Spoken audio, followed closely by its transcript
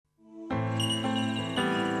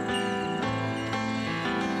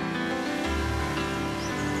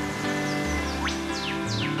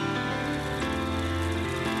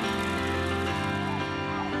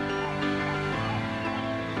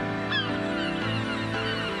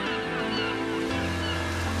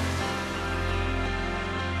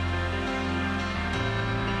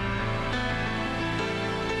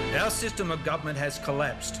system of government has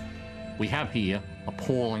collapsed. We have here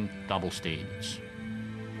appalling double standards.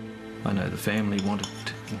 I know the family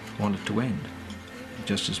wanted to end,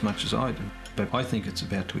 just as much as I do, but I think it's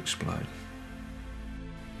about to explode.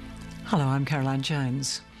 Hello, I'm Caroline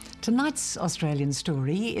Jones. Tonight's Australian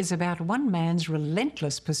story is about one man's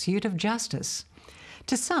relentless pursuit of justice.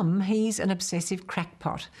 To some, he's an obsessive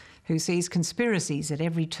crackpot who sees conspiracies at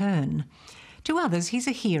every turn. To others, he's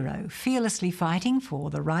a hero, fearlessly fighting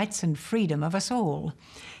for the rights and freedom of us all.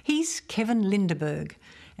 He's Kevin Lindeberg,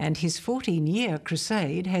 and his 14-year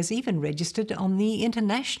crusade has even registered on the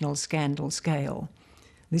international scandal scale.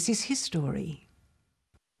 This is his story.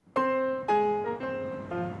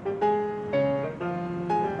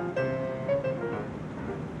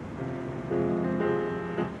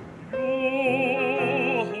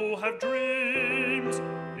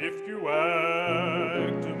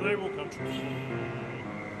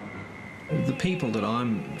 The people that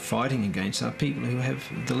I'm fighting against are people who have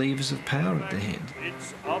the levers of power at their hand.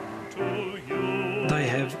 It's up to you. They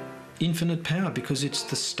have infinite power because it's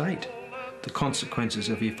the state. The consequences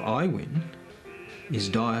of if I win is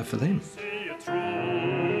dire for them.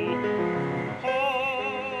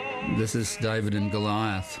 This is David and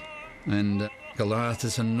Goliath, and Goliath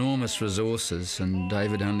has enormous resources and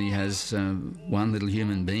David only has one little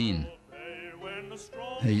human being.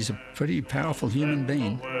 He's a pretty powerful human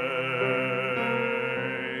being.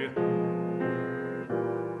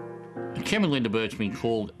 Kevin Lindeberg's been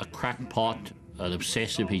called a crackpot, an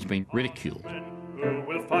obsessive. He's been ridiculed. Who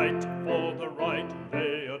will fight for the right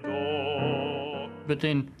they adore? But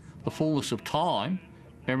then, the fullness of time,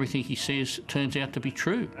 everything he says turns out to be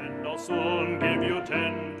true. And I'll soon give you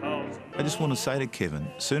 10,000. I just want to say to Kevin,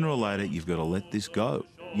 sooner or later you've got to let this go.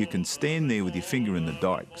 You can stand there with your finger in the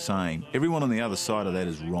dike saying everyone on the other side of that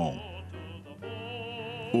is wrong.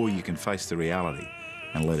 Or you can face the reality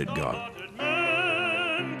and let it go.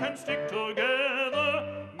 Can stick together,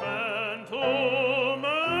 man to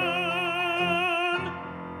man.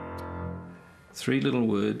 3 little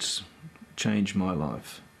words changed my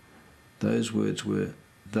life. Those words were,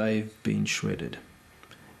 "They've been shredded."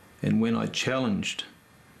 And when I challenged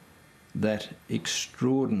that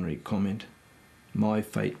extraordinary comment, my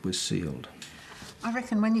fate was sealed. I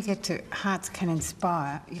reckon when you get to Hearts Can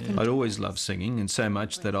Inspire, you can... I'd always loved singing, and so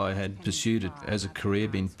much that I had pursued it as a career,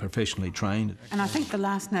 been professionally trained. And I think the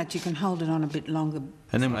last note, you can hold it on a bit longer.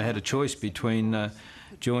 And then I had a choice between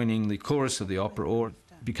joining the chorus of the opera or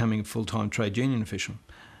becoming a full-time trade union official.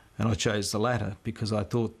 And I chose the latter because I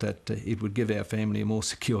thought that it would give our family a more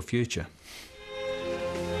secure future.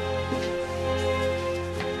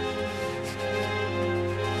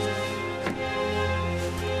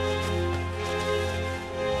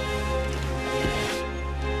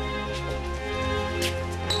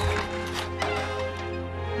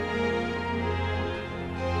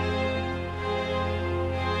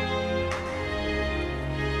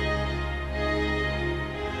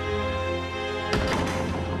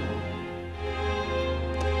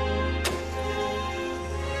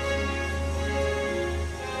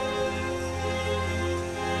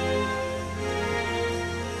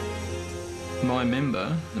 My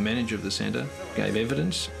member, the manager of the centre, gave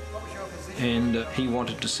evidence, and he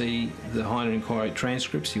wanted to see the Heiner inquiry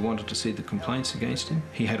transcripts, he wanted to see the complaints against him.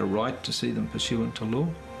 He had a right to see them pursuant to law.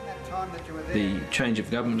 The change of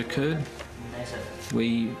government occurred.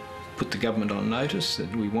 We put the government on notice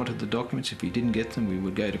that we wanted the documents. If we didn't get them, we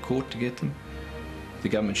would go to court to get them. The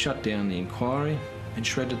government shut down the inquiry and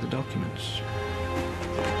shredded the documents.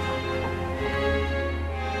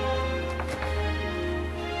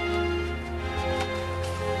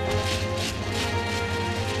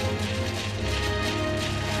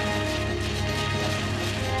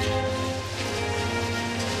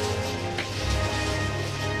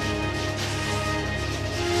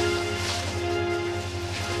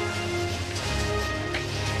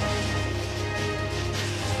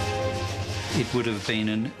 It would have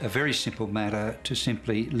been a very simple matter to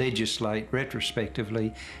simply legislate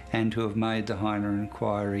retrospectively and to have made the Heiner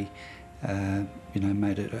inquiry,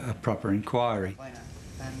 made it a proper inquiry.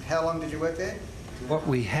 And how long did you work there? What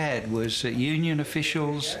we had was union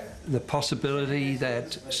officials, the possibility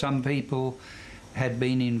that some people had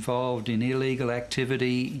been involved in illegal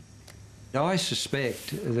activity. I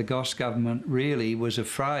suspect the Goss government really was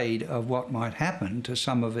afraid of what might happen to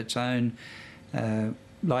some of its own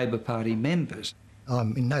Labor Party members.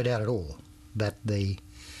 I'm in no doubt at all that the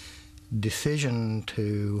decision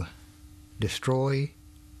to destroy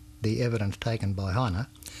the evidence taken by Heiner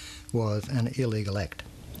was an illegal act.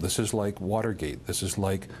 This is like Watergate. This is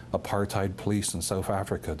like apartheid police in South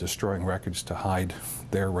Africa destroying records to hide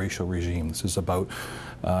their racial regime. This is about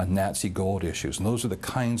Nazi gold issues. And those are the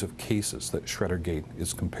kinds of cases that Shreddergate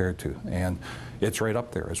is compared to. And it's right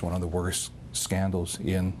up there as one of the worst scandals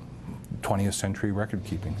in 20th century record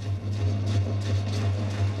keeping.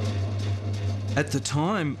 At the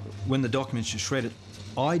time when the documents were shredded,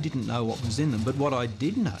 I didn't know what was in them, but what I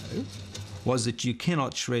did know was that you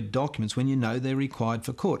cannot shred documents when you know they're required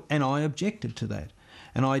for court, and I objected to that.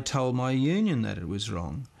 And I told my union that it was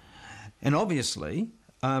wrong. And obviously,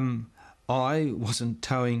 I wasn't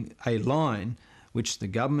towing a line which the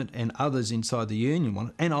government and others inside the union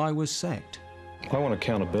wanted, and I was sacked. I want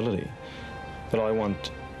accountability, but I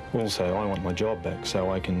want my job back so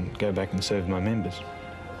I can go back and serve my members.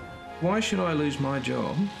 Why should I lose my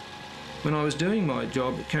job when I was doing my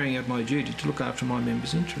job, carrying out my duty to look after my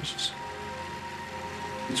members' interests?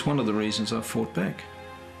 It's one of the reasons I fought back.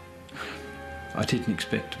 I didn't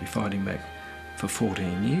expect to be fighting back for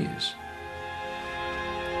 14 years.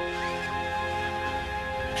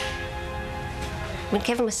 When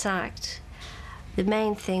Kevin was sacked, the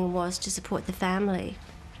main thing was to support the family.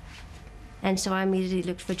 And so I immediately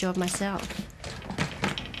looked for a job myself.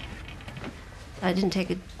 I didn't take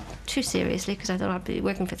it too seriously because I thought I'd be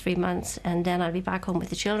working for 3 months and then I'd be back home with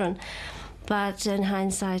the children. But in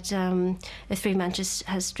hindsight, 3 months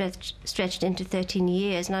has stretched into 13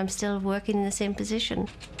 years, and I'm still working in the same position.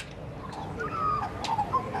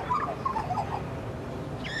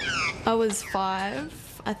 I was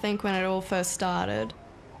 5, I think, when it all first started.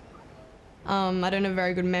 I don't have a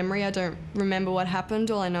very good memory. I don't remember what happened.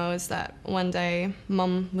 All I know is that one day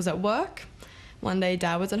Mum was at work, one day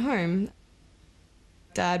Dad was at home.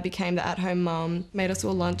 Dad became the at-home mum, made us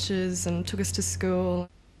all lunches and took us to school.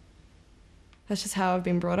 That's just how I've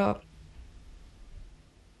been brought up.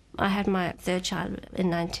 I had my third child in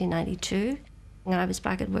 1992, and I was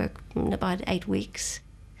back at work in about 8 weeks,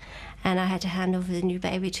 and I had to hand over the new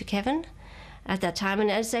baby to Kevin at that time. And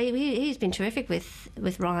I'd say he's been terrific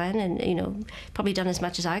with Ryan, and probably done as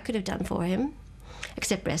much as I could have done for him,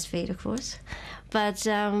 except breastfeed, of course. But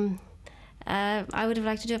I would have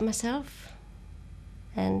liked to do it myself,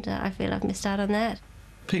 and I feel I've missed out on that.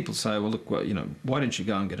 People say, well, look, why didn't you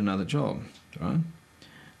go and get another job, right?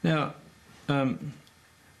 Now,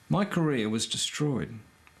 my career was destroyed.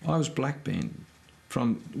 I was blackbanned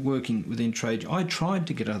from working within trade. I tried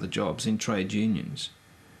to get other jobs in trade unions,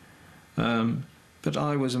 but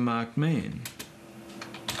I was a marked man.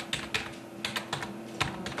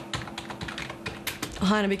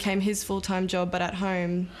 Heiner became his full-time job, but at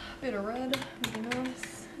home. Bit of red, would be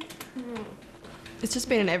nice. It's just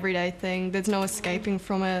been an everyday thing. There's no escaping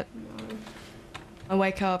from it. I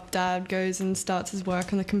wake up, Dad goes and starts his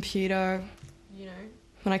work on the computer.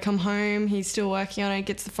 When I come home, he's still working on it,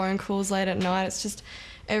 gets the phone calls late at night. It's just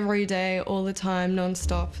every day, all the time,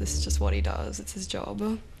 non-stop. This is just what he does. It's his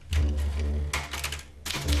job.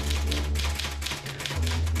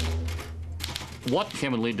 What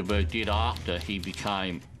Kevin Lindeberg did after he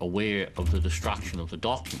became aware of the destruction of the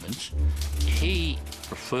documents, he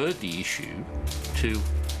referred the issue to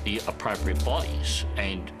the appropriate bodies,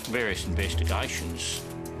 and various investigations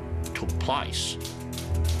took place.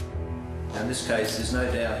 In this case, there's no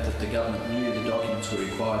doubt that the government knew the documents were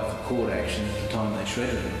required for court action at the time they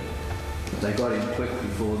shredded them. But they got in quick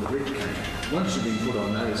before the writ came. Once you've been put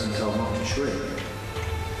on notice and told not to shred,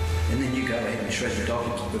 and then you go ahead and shred the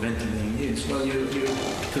documents to prevent them being used, well, you're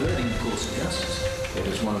perverting the course of justice. It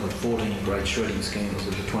was one of the 14 great shredding scandals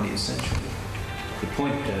of the 20th century. The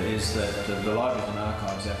point is that the Libraries and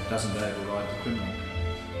Archives Act doesn't override the criminal.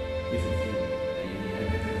 If it did, you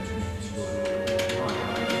have evidence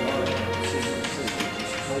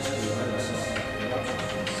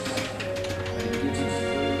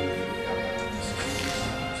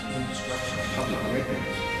public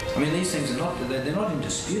records. I mean, these things are not, they're not in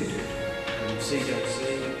dispute. CJC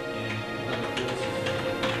and other courts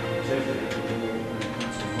interpret the law in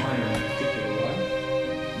Heiner in a particular way,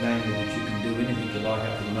 namely that you can do anything you like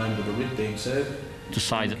up to the moment of a writ being served. To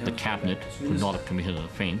say that the Cabinet could not have committed an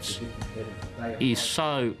offence is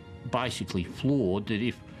so basically flawed that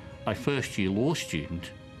if a first-year law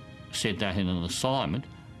student said that in an assignment,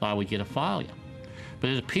 they would get a failure.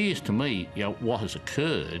 But it appears to me, what has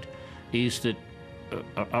occurred is that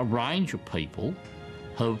a range of people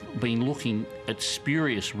have been looking at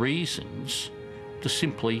spurious reasons to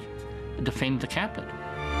simply defend the Cabinet.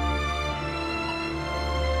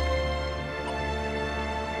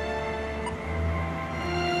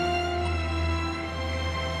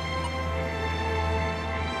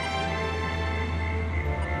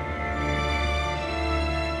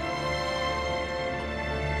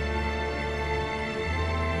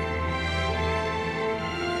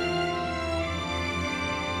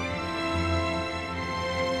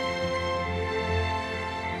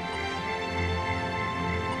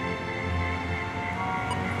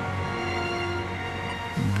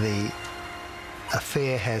 The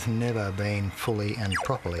affair has never been fully and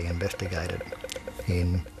properly investigated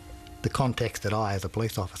in the context that I, as a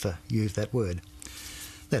police officer, use that word.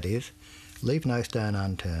 That is, leave no stone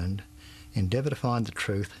unturned, endeavour to find the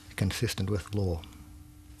truth consistent with law.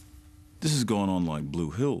 This has gone on like Blue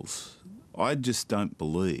Hills. I just don't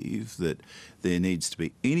believe that there needs to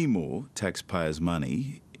be any more taxpayers'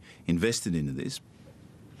 money invested into this.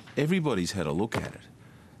 Everybody's had a look at it.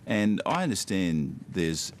 And I understand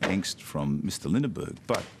there's angst from Mr. Lindeberg,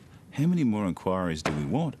 but how many more inquiries do we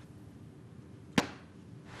want?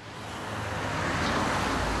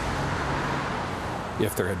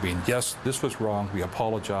 If there had been, yes, this was wrong, we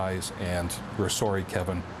apologize, and we're sorry,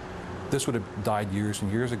 Kevin, this would have died years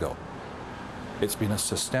and years ago. It's been a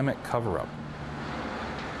systemic cover-up.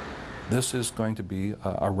 This is going to be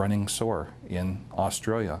a running sore in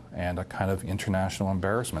Australia and a kind of international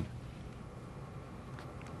embarrassment.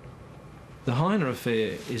 The Heiner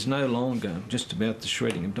affair is no longer just about the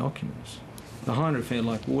shredding of documents. The Heiner affair,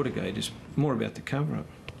 like Watergate, is more about the cover-up.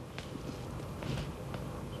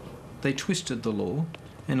 They twisted the law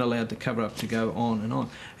and allowed the cover-up to go on and on.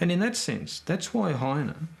 And in that sense, that's why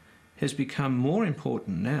Heiner has become more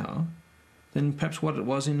important now than perhaps what it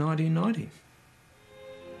was in 1990.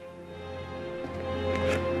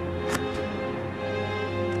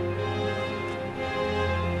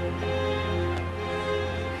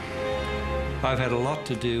 I've had a lot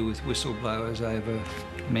to do with whistleblowers over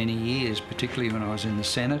many years, particularly when I was in the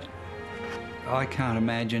Senate. I can't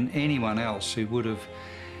imagine anyone else who would have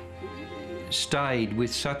stayed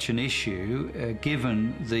with such an issue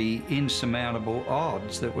given the insurmountable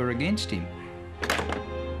odds that were against him.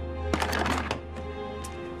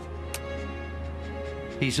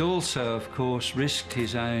 He's also, of course, risked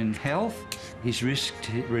his own health. He's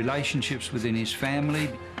risked relationships within his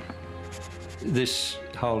family. This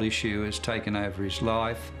whole issue has taken over his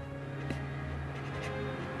life.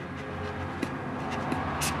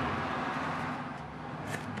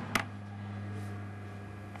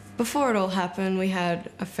 Before it all happened, we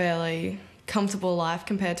had a fairly comfortable life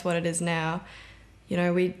compared to what it is now. You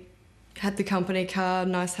know, we had the company car,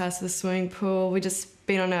 nice house with a swimming pool. We just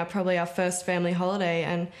been on probably our first family holiday,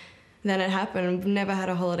 and then it happened, and we've never had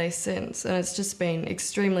a holiday since, and it's just been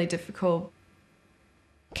extremely difficult.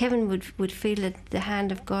 Kevin would feel that the hand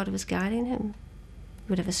of God was guiding him. He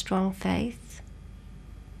would have a strong faith.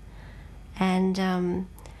 And,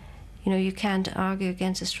 you know, you can't argue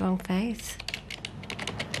against a strong faith.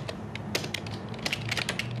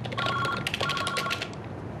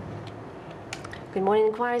 Good morning,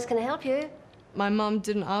 inquiries. Can I help you? My mum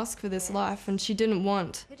didn't ask for this life, and she didn't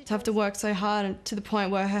want to have to work so hard and to the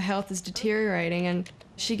point where her health is deteriorating and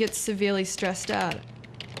she gets severely stressed out.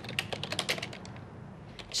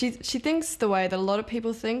 She thinks the way that a lot of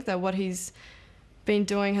people think, that what he's been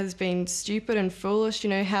doing has been stupid and foolish. You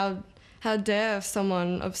know, how dare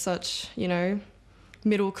someone of such, you know,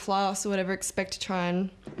 middle class or whatever expect to try and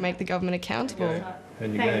make the government accountable.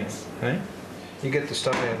 And you go, hey? You get the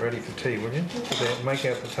stuff out ready for tea, will you? Make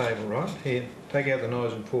out the table, right? Here, take out the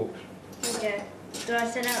knives and forks. Okay. Do I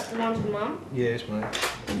set out the one for Mum? Yes, mate.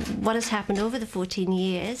 What has happened over the 14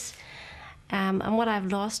 years and what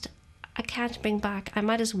I've lost, I can't bring back. I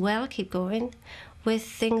might as well keep going with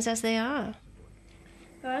things as they are.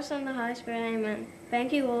 For us on the Holy Spirit, amen.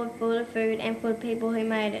 Thank you, Lord, for the food and for the people who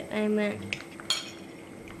made it, amen.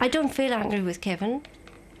 I don't feel angry with Kevin.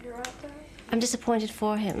 You're right, Dad. I'm disappointed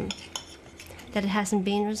for him that it hasn't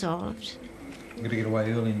been resolved. I've got to get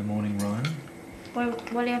away early in the morning, Ryan. What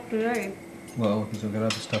do you have to do? Well, because I've got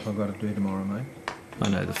other stuff I've got to do tomorrow, mate. I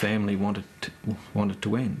know the family wanted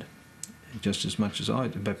to end, just as much as I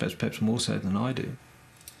do, but perhaps more so than I do.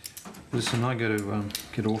 Listen, I got to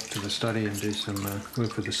get off to the study and do some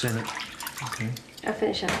work for the Senate. Okay. I'll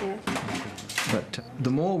finish up here. But the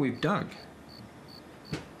more we've dug,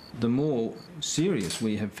 the more serious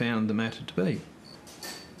we have found the matter to be.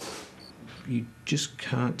 You just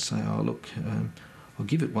can't say, oh, look, I'll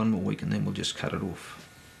give it one more week and then we'll just cut it off.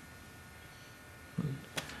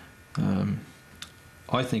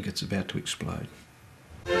 I think it's about to explode.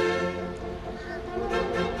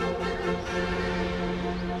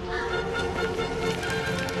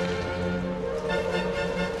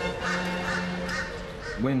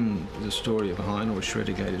 When the story of Heiner or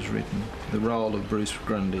Shreddergate is written, the role of Bruce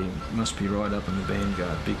Grundy must be right up in the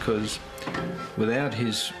vanguard, because without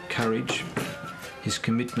his courage, his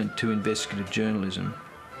commitment to investigative journalism,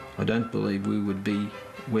 I don't believe we would be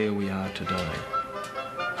where we are today.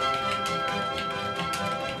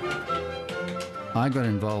 I got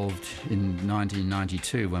involved in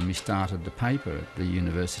 1992 when we started the paper at the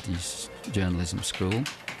university's journalism school.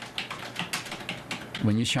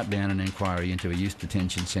 When you shut down an inquiry into a youth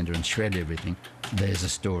detention centre and shred everything, there's a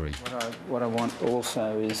story. What I want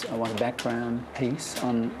also is I want a background piece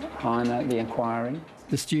on Heiner, the inquiry.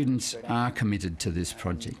 The students are committed to this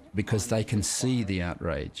project because they can see the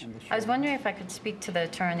outrage. I was wondering if I could speak to the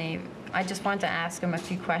attorney. I just wanted to ask him a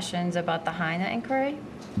few questions about the Heiner inquiry.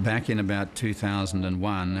 Back in about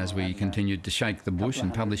 2001, as we continued to shake the bush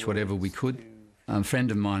and publish whatever we could, a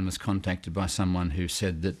friend of mine was contacted by someone who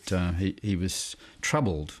said that he was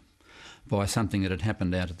troubled by something that had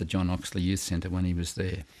happened out at the John Oxley Youth Centre when he was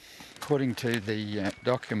there. According to the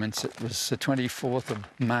documents, it was the 24th of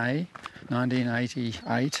May,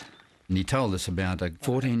 1988. And he told us about a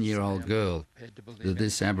 14-year-old girl,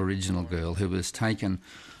 this Aboriginal girl, who was taken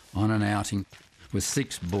on an outing with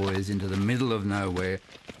 6 boys into the middle of nowhere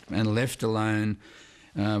and left alone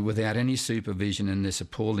without any supervision in this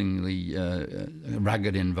appallingly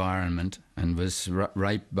rugged environment, and was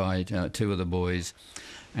raped by 2 of the boys,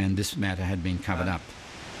 and this matter had been covered up.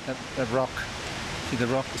 That rock, see the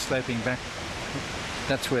rock sloping back,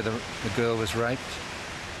 that's where the girl was raped.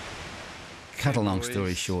 Cut a long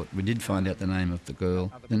story short, we did find out the name of the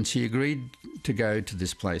girl, and she agreed to go to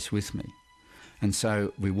this place with me. And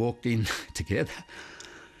so we walked in together.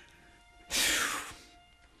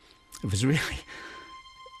 It was really...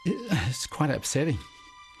 It's quite upsetting.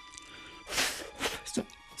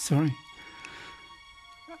 Sorry.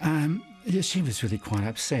 Yeah, she was really quite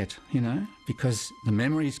upset, you know, because the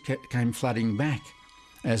memories came flooding back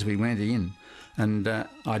as we went in. And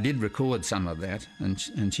I did record some of that,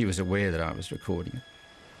 and she was aware that I was recording it.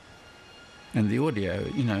 And the audio,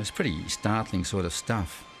 you know, is pretty startling sort of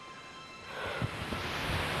stuff.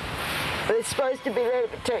 They're supposed to be there to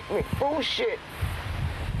protect me. Bullshit.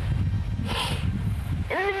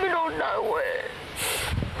 In the middle of nowhere.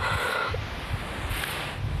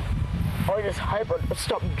 I just hope I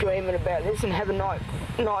stop dreaming about this and having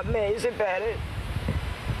nightmares about it.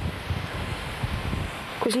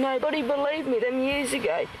 Because nobody believed me them years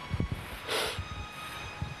ago.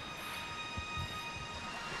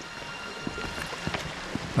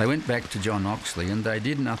 They went back to John Oxley and they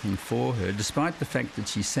did nothing for her, despite the fact that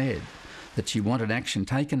she said that she wanted action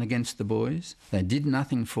taken against the boys. They did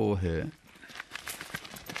nothing for her.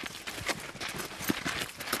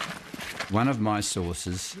 One of my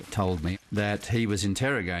sources told me that he was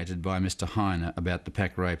interrogated by Mr. Heiner about the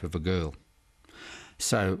pack rape of a girl.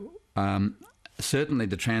 So certainly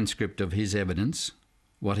the transcript of his evidence,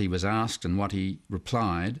 what he was asked and what he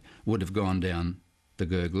replied, would have gone down the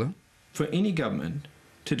gurgler. For any government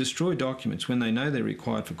to destroy documents when they know they're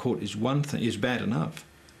required for court is one thing, is bad enough.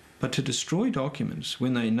 But to destroy documents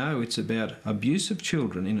when they know it's about abuse of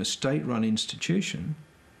children in a state-run institution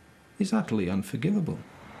is utterly unforgivable.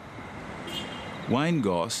 Wayne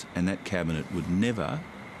Goss and that cabinet would never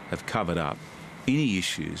have covered up any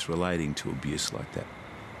issues relating to abuse like that.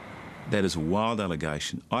 That is a wild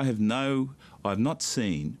allegation. I've not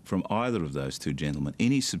seen from either of those 2 gentlemen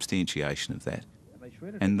any substantiation of that.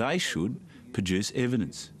 And they should produce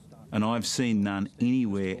evidence. And I've seen none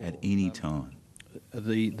anywhere at any time.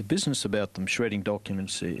 The business about them shredding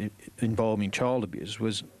documents involving child abuse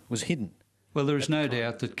was hidden. Well, there is no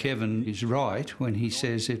doubt that Kevin is right when he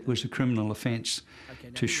says it was a criminal offence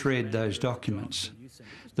to shred those documents.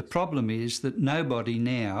 The problem is that nobody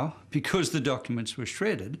now, because the documents were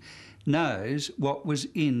shredded, knows what was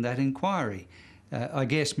in that inquiry. I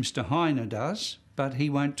guess Mr. Heiner does, but he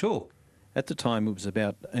won't talk. At the time, it was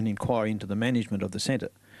about an inquiry into the management of the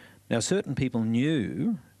centre. Now, certain people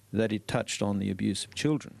knew that it touched on the abuse of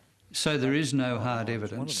children. So there is no hard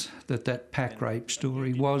evidence that that pack rape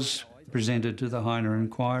story was presented to the Heiner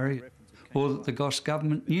inquiry, or that the Goss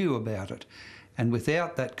government knew about it. And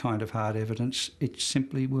without that kind of hard evidence, it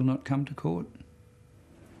simply will not come to court.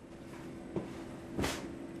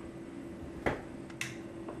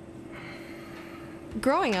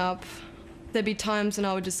 Growing up, there'd be times when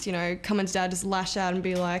I would just, come into Dad, just lash out and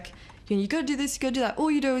be like, you gotta do this, you gotta do that.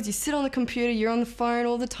 All you do is you sit on the computer, you're on the phone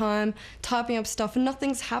all the time, typing up stuff, and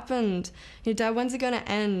nothing's happened. Dad, when's it gonna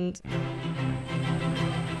end?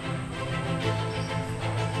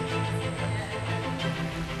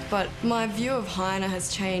 But my view of Heiner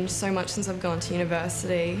has changed so much since I've gone to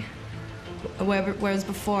university. Whereas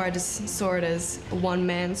before I just saw it as a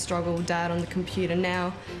one-man struggle, Dad on the computer.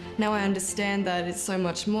 Now I understand that it's so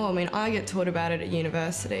much more. I mean, I get taught about it at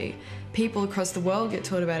university. People across the world get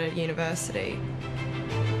taught about it at university.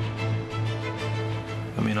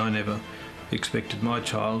 I mean, I never expected my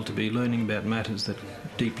child to be learning about matters that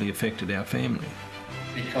deeply affected our family.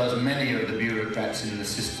 Because many of the bureaucrats in the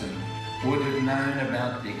system would have known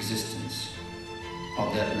about the existence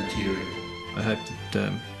of that material. I hope that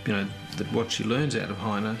you know, that what she learns out of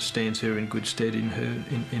Heiner stands her in good stead in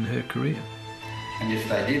her career. And if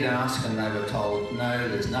they did ask and they were told, no,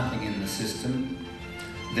 there's nothing in the system,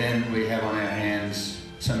 then we have on our hands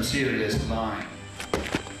some serious lying.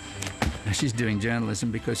 She's doing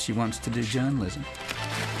journalism because she wants to do journalism.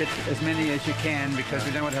 Get as many as you can because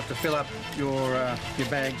we don't want to have to fill up your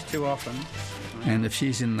bags too often. And if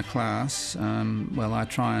she's in the class, well, I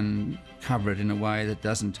try and cover it in a way that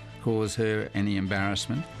doesn't cause her any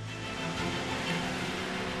embarrassment.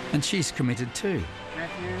 And she's committed too.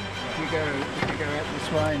 Matthew, if you go out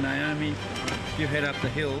this way, Naomi, you head up the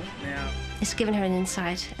hill now. It's given her an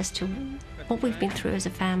insight as to what we've been through as a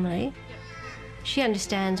family. She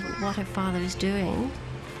understands what her father is doing,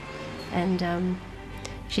 and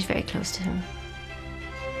she's very close to him.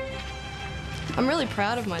 I'm really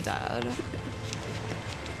proud of my dad.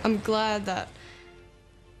 I'm glad that,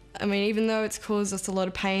 I mean, even though it's caused us a lot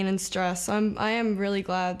of pain and stress, I am really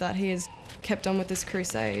glad that he has kept on with this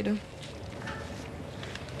crusade.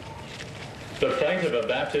 The fate of a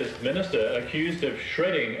Baptist minister accused of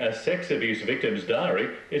shredding a sex abuse victim's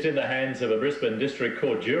diary is in the hands of a Brisbane District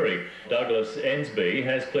Court jury. Douglas Ensby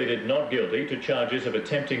has pleaded not guilty to charges of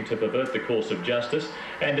attempting to pervert the course of justice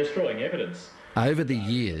and destroying evidence. Over the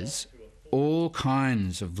years, all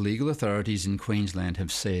kinds of legal authorities in Queensland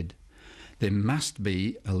have said there must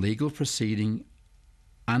be a legal proceeding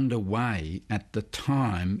underway at the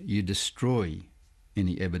time you destroy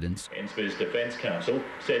any evidence. Ensby's defence counsel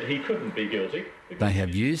said he couldn't be guilty. They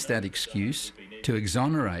have used that excuse to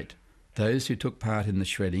exonerate those who took part in the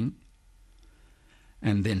shredding,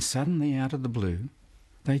 and then suddenly out of the blue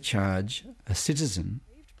they charge a citizen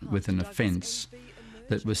with an offence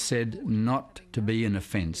that was said not to be an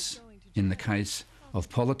offence in the case of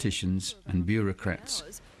politicians and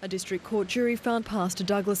bureaucrats. A district court jury found Pastor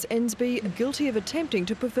Douglas Ensby guilty of attempting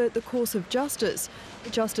to pervert the course of justice.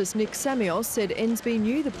 Justice Nick Samios said Ensby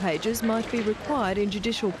knew the pages might be required in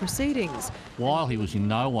judicial proceedings. While he was in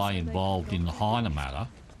no way involved in the Heiner matter,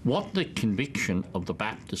 what the conviction of the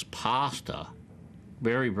Baptist pastor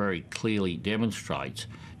very, very clearly demonstrates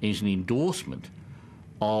is an endorsement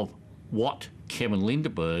of what Kevin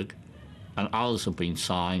Lindeberg and others have been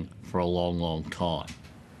saying for a long, long time.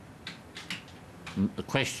 And the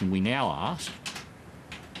question we now ask,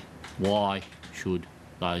 why should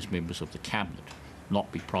those members of the Cabinet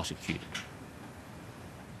not be prosecuted?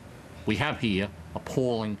 We have here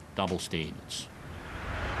appalling double standards.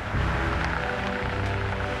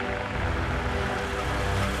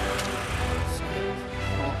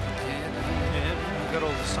 Yeah, we got all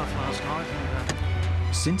the stuff last night.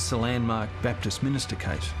 Since the landmark Baptist minister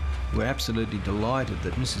case, we're absolutely delighted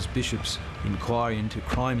that Mrs. Bishop's inquiry into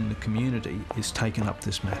crime in the community is taking up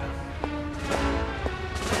this matter.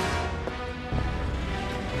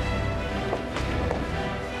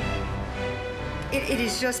 It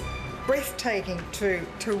is just breathtaking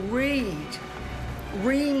to read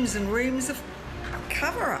reams and reams of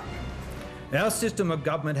cover-up. Our system of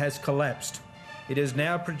government has collapsed. It has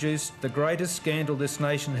now produced the greatest scandal this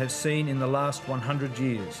nation has seen in the last 100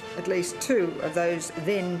 years. At least two of those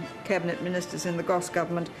then Cabinet Ministers in the Goss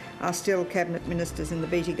government are still Cabinet Ministers in the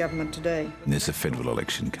Beattie government today. There's a federal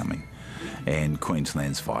election coming and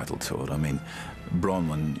Queensland's vital to it. I mean,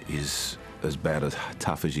 Bronwyn is about as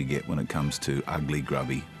tough as you get when it comes to ugly,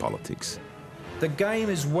 grubby politics. The game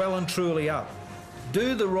is well and truly up.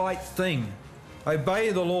 Do the right thing. Obey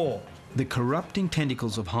the law. The corrupting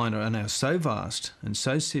tentacles of Heiner are now so vast and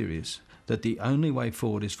so serious that the only way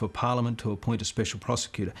forward is for Parliament to appoint a special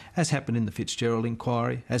prosecutor, as happened in the Fitzgerald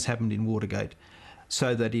inquiry, as happened in Watergate,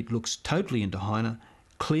 so that it looks totally into Heiner,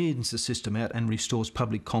 cleans the system out and restores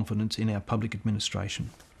public confidence in our public administration.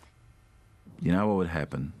 You know what would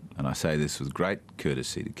happen, and I say this with great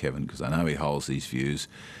courtesy to Kevin because I know he holds these views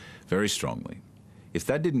very strongly. If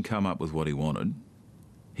that didn't come up with what he wanted,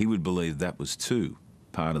 he would believe that was too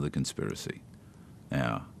part of the conspiracy.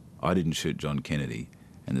 Now, I didn't shoot John Kennedy,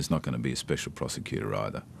 and there's not going to be a special prosecutor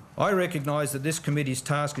either. I recognise that this committee's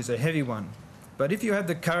task is a heavy one, but if you have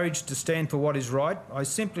the courage to stand for what is right, I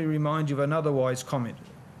simply remind you of another wise comment: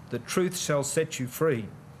 the truth shall set you free.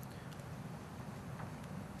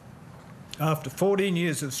 After 14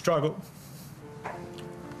 years of struggle,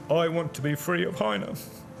 I want to be free of Heiner,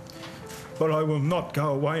 but I will not go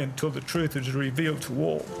away until the truth is revealed to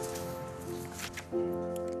all.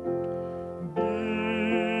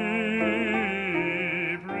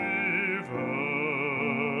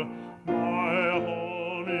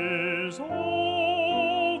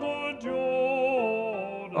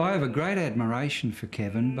 I have a great admiration for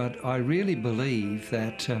Kevin, but I really believe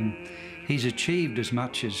that he's achieved as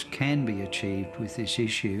much as can be achieved with this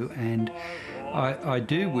issue, and I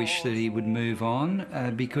do wish that he would move on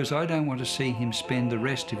because I don't want to see him spend the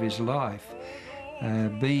rest of his life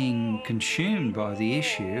being consumed by the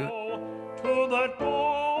issue.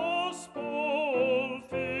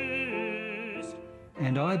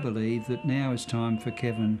 And I believe that now is time for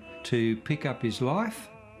Kevin to pick up his life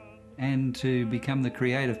and to become the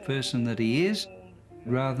creative person that he is,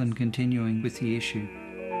 rather than continuing with the issue.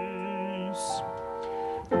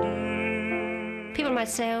 People might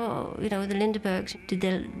say, oh, you know, the Lindebergs, did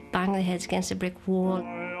they bang their heads against a brick wall?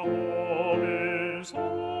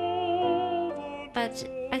 But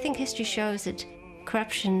I think history shows that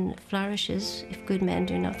corruption flourishes if good men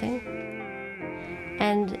do nothing.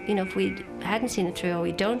 And, you know, if we hadn't seen it through, or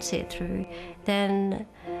we don't see it through, then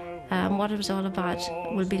what it was all about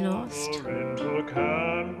will be lost.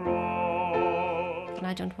 And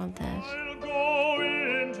I don't want that.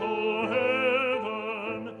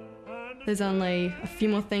 There's only a few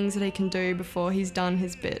more things that he can do before he's done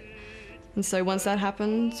his bit. And so once that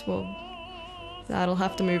happens, well, that'll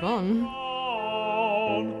have to move on.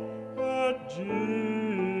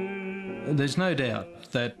 There's no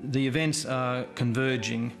doubt that the events are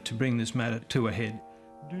converging to bring this matter to a head.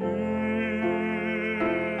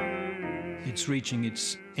 It's reaching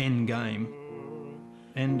its end game.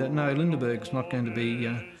 And no, Lindeberg's not going to be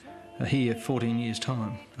here 14 years'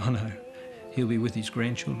 time. I know. He'll be with his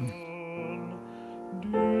grandchildren.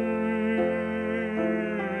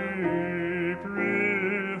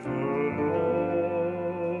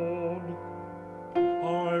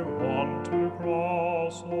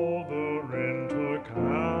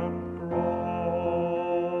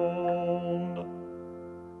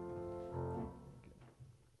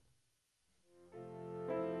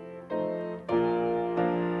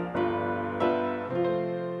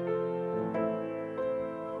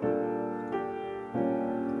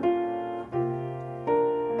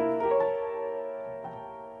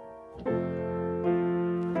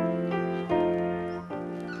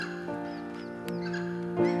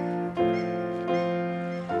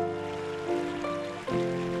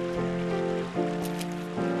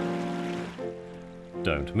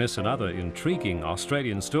 Don't miss another intriguing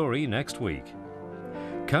Australian story next week.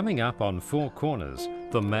 Coming up on Four Corners,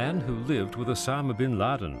 the man who lived with Osama bin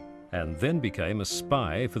Laden and then became a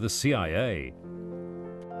spy for the CIA.